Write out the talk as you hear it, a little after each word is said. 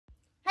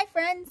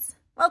friends,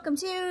 welcome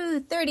to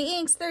 30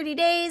 Inks, 30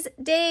 Days,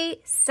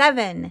 Day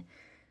 7.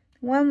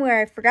 One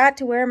where I forgot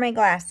to wear my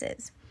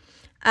glasses.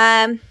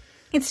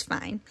 It's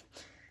fine.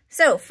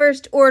 So,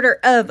 first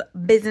order of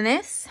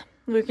business.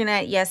 Looking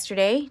at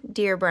yesterday,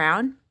 Deer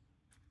Brown.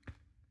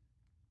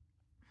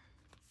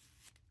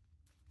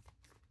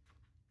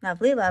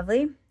 Lovely,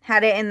 lovely.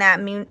 Had it in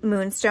that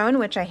Moonstone,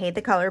 which I hate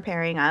the color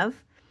pairing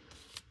of.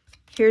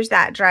 Here's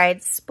that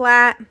dried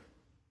splat.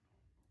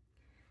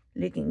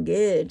 Looking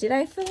good. Did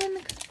I fill in?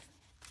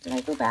 Did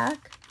I go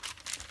back?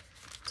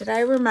 Did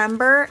I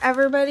remember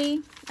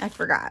everybody? I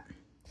forgot.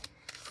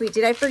 Wait,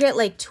 did I forget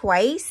like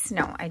twice?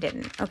 No, I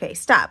didn't. Okay,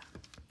 stop.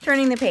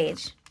 Turning the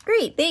page.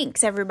 Great,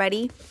 thanks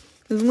everybody.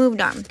 We've moved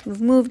on.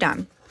 We've moved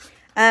on.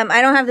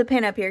 I don't have the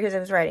pin up here because I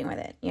was writing with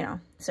it, you know,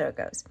 so it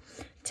goes.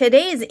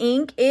 Today's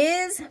ink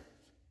is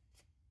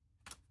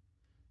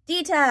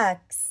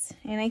Detox.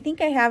 And I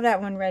think I have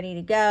that one ready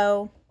to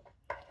go.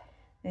 I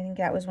think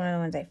that was one of the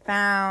ones I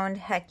found.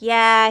 Heck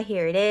yeah,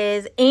 here it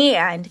is.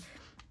 And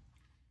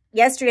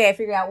yesterday I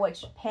figured out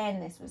which pen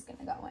this was going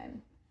to go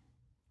in.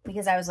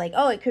 Because I was like,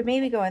 oh, it could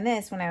maybe go in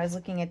this when I was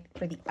looking at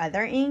for the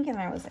other ink. And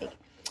I was like,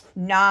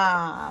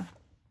 nah.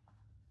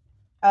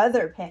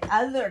 Other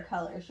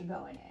color should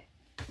go in it.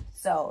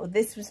 So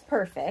this was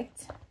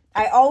perfect.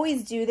 I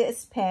always do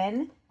this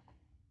pen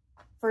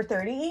for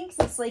 30 inks.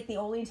 It's like the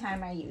only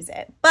time I use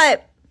it.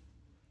 But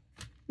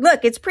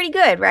look, it's pretty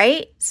good,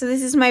 right? So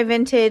this is my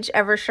vintage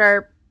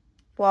Eversharp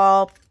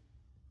Wahl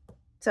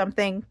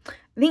something.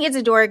 I think it's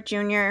a Doric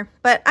Jr.,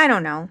 but I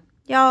don't know.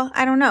 Y'all,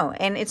 I don't know.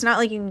 And it's not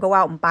like you can go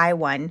out and buy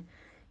one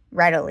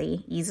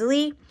readily,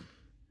 easily.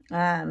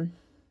 Enough,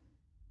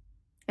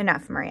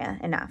 Maria,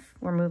 enough.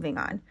 We're moving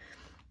on.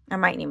 I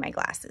might need my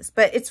glasses,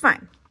 but it's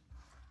fine.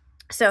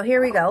 So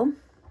here we go.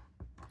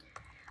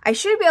 I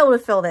should be able to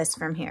fill this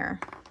from here.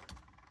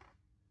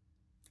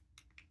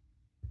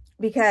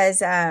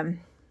 Because,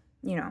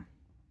 you know,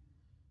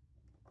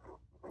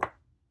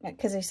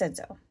 because I said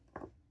so.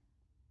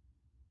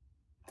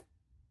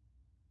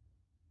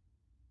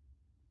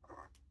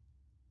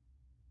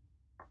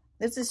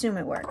 Let's assume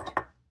it worked.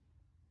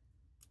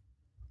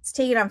 Let's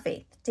take it on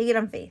faith. Take it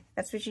on faith.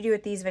 That's what you do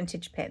with these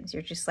vintage pens.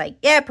 You're just like,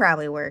 yeah, it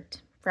probably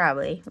worked.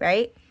 Probably,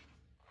 right?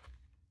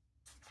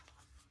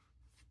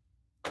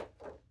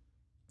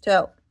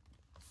 So,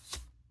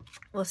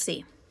 we'll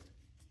see.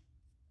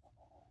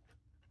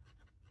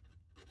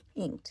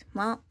 Inked.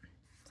 Well,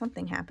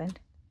 something happened.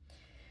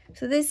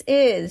 So this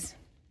is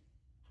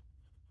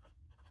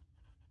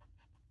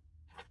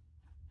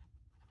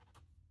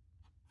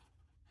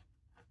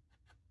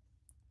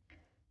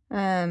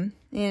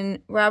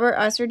in Robert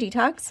Oster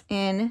Detox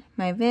in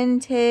my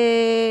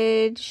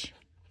vintage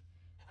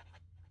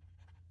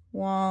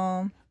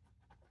Wahl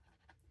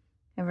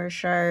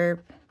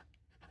Eversharp.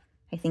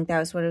 I think that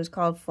was what it was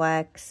called,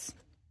 Flex.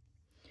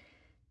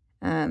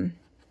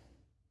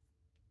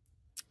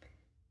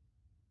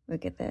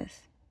 Look at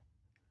this.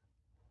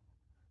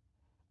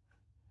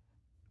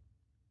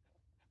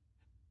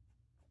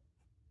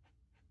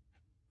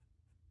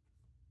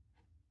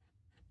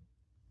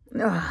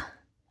 Oh,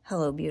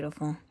 hello,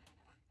 beautiful.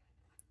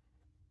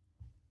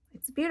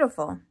 It's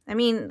beautiful. I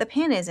mean, the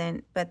pen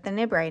isn't, but the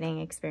nib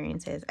writing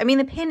experience is. I mean,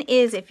 the pen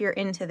is if you're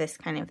into this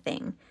kind of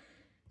thing.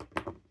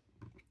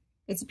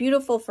 It's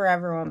beautiful for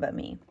everyone but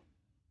me.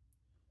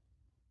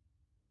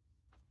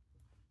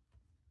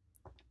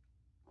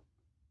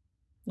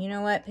 You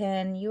know what,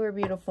 pen? You are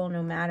beautiful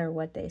no matter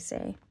what they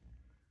say.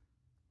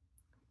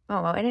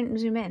 Oh, well, I didn't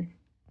zoom in.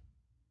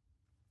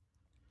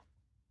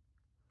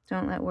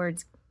 Don't let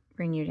words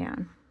bring you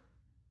down.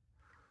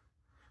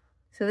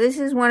 So this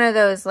is one of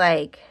those,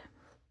 like,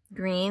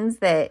 greens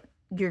that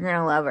you're going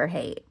to love or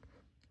hate.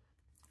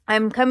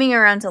 I'm coming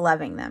around to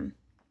loving them.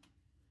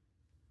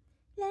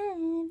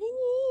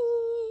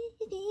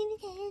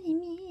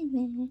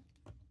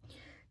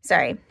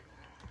 Sorry.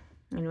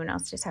 Anyone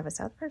else just have a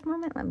South Park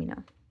moment? Let me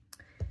know.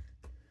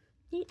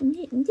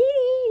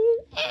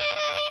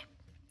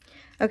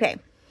 Okay,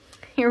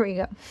 here we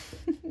go.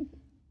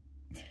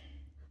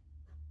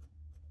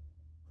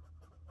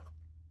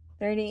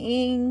 30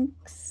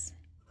 inks,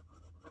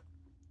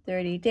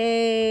 30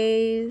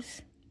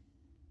 days,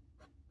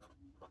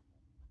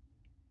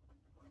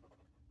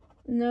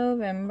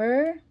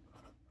 November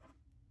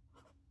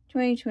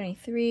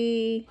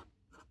 2023,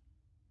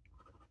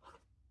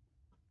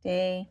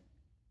 day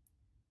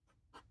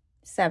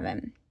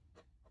 7.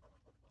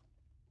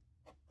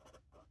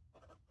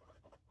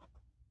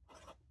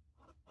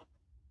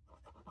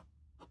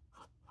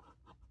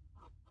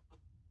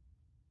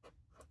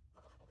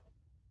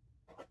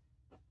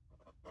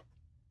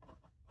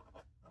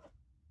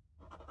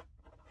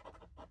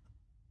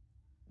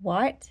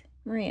 What?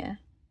 Maria.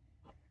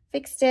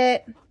 Fixed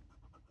it.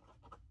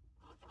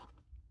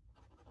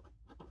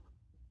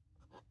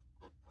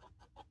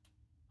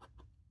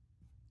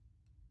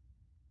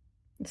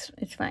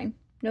 It's fine.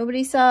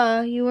 Nobody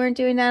saw. You weren't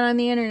doing that on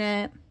the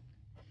internet.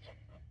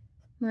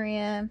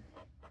 Maria.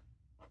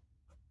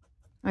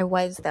 I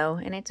was, though,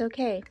 and it's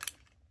okay.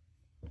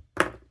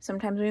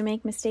 Sometimes we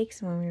make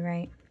mistakes when we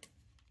write.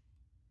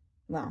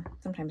 Well,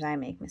 sometimes I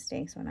make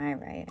mistakes when I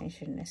write. I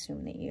shouldn't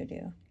assume that you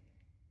do.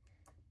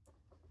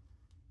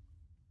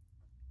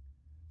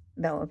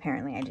 Though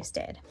apparently I just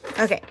did.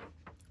 Okay,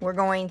 we're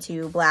going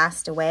to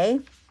blast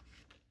away.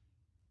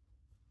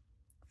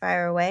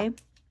 Fire away.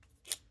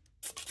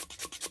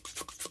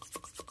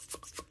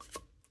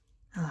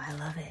 Oh, I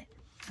love it.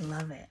 I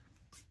love it.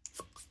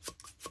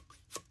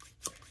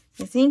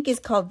 This ink is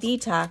called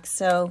Detox,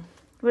 so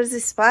what does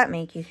this spot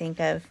make you think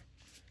of?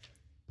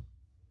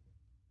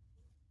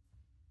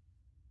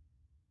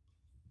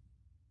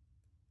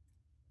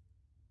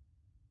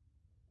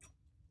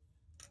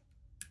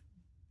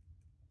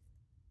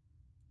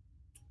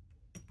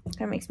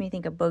 That makes me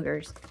think of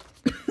boogers.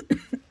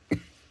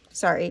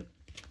 Sorry.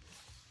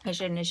 I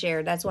shouldn't have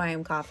shared. That's why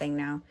I'm coughing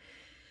now.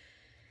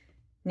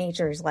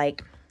 Nature's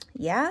like,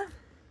 yeah,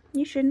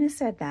 you shouldn't have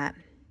said that.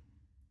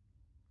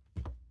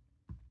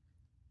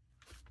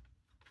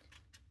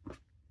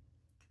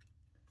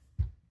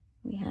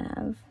 We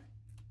have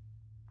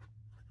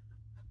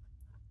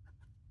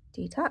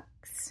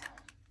Detox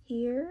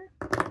here.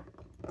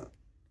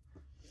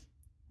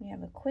 We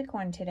have a quick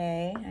one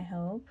today, I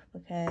hope,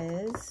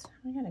 because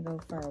we gotta go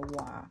for a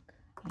walk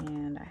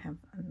and I have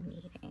a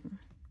meeting.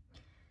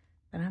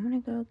 But I'm gonna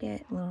go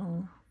get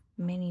little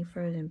mini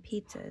frozen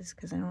pizzas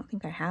because I don't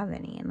think I have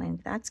any, and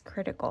like that's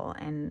critical.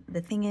 And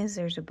the thing is,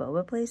 there's a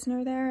boba place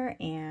near there,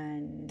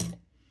 and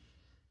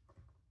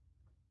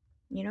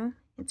you know,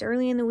 it's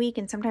early in the week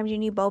and sometimes you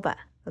need boba,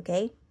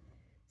 okay?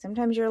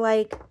 Sometimes you're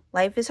like,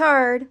 life is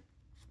hard.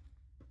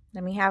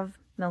 Let me have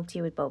milk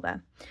tea with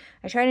boba.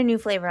 I tried a new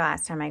flavor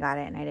last time I got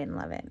it and I didn't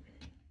love it.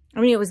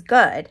 I mean, it was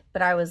good,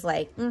 but I was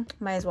like,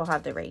 might as well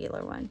have the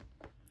regular one.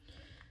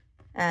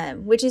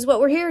 Which is what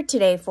we're here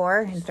today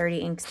for in 30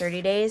 Inks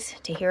 30 Days,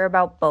 to hear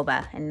about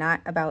boba and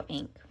not about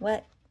ink.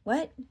 What?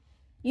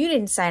 You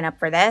didn't sign up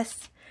for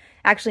this.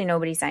 Actually,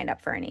 nobody signed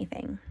up for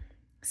anything.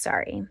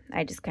 Sorry,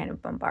 I just kind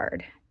of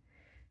bombard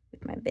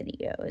with my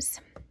videos.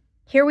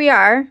 Here we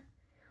are.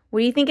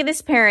 What do you think of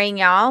this pairing,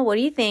 y'all? What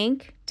do you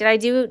think? Did I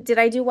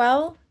do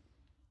well?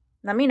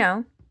 Let me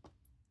know.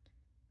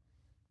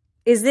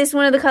 Is this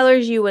one of the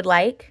colors you would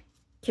like?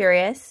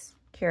 Curious.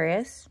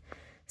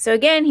 So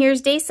again,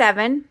 here's day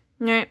 7.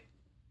 I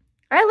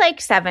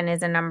like 7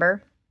 as a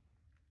number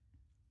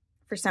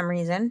for some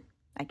reason.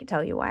 I could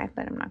tell you why,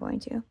 but I'm not going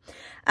to.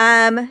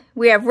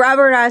 We have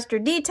Robert Oster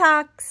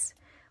Detox.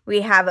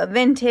 We have a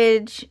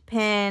vintage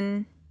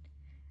pin.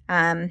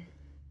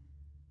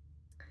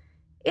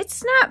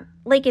 It's not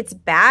like it's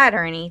bad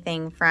or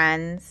anything,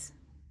 friends.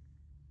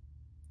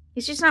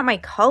 It's just not my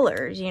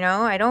colors, you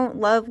know? I don't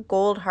love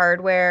gold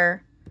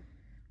hardware.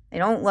 I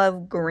don't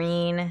love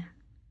green.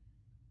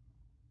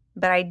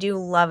 But I do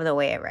love the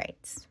way it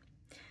writes.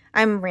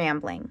 I'm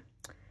rambling.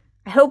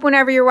 I hope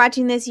whenever you're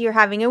watching this, you're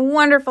having a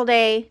wonderful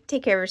day.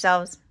 Take care of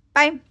yourselves.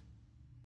 Bye.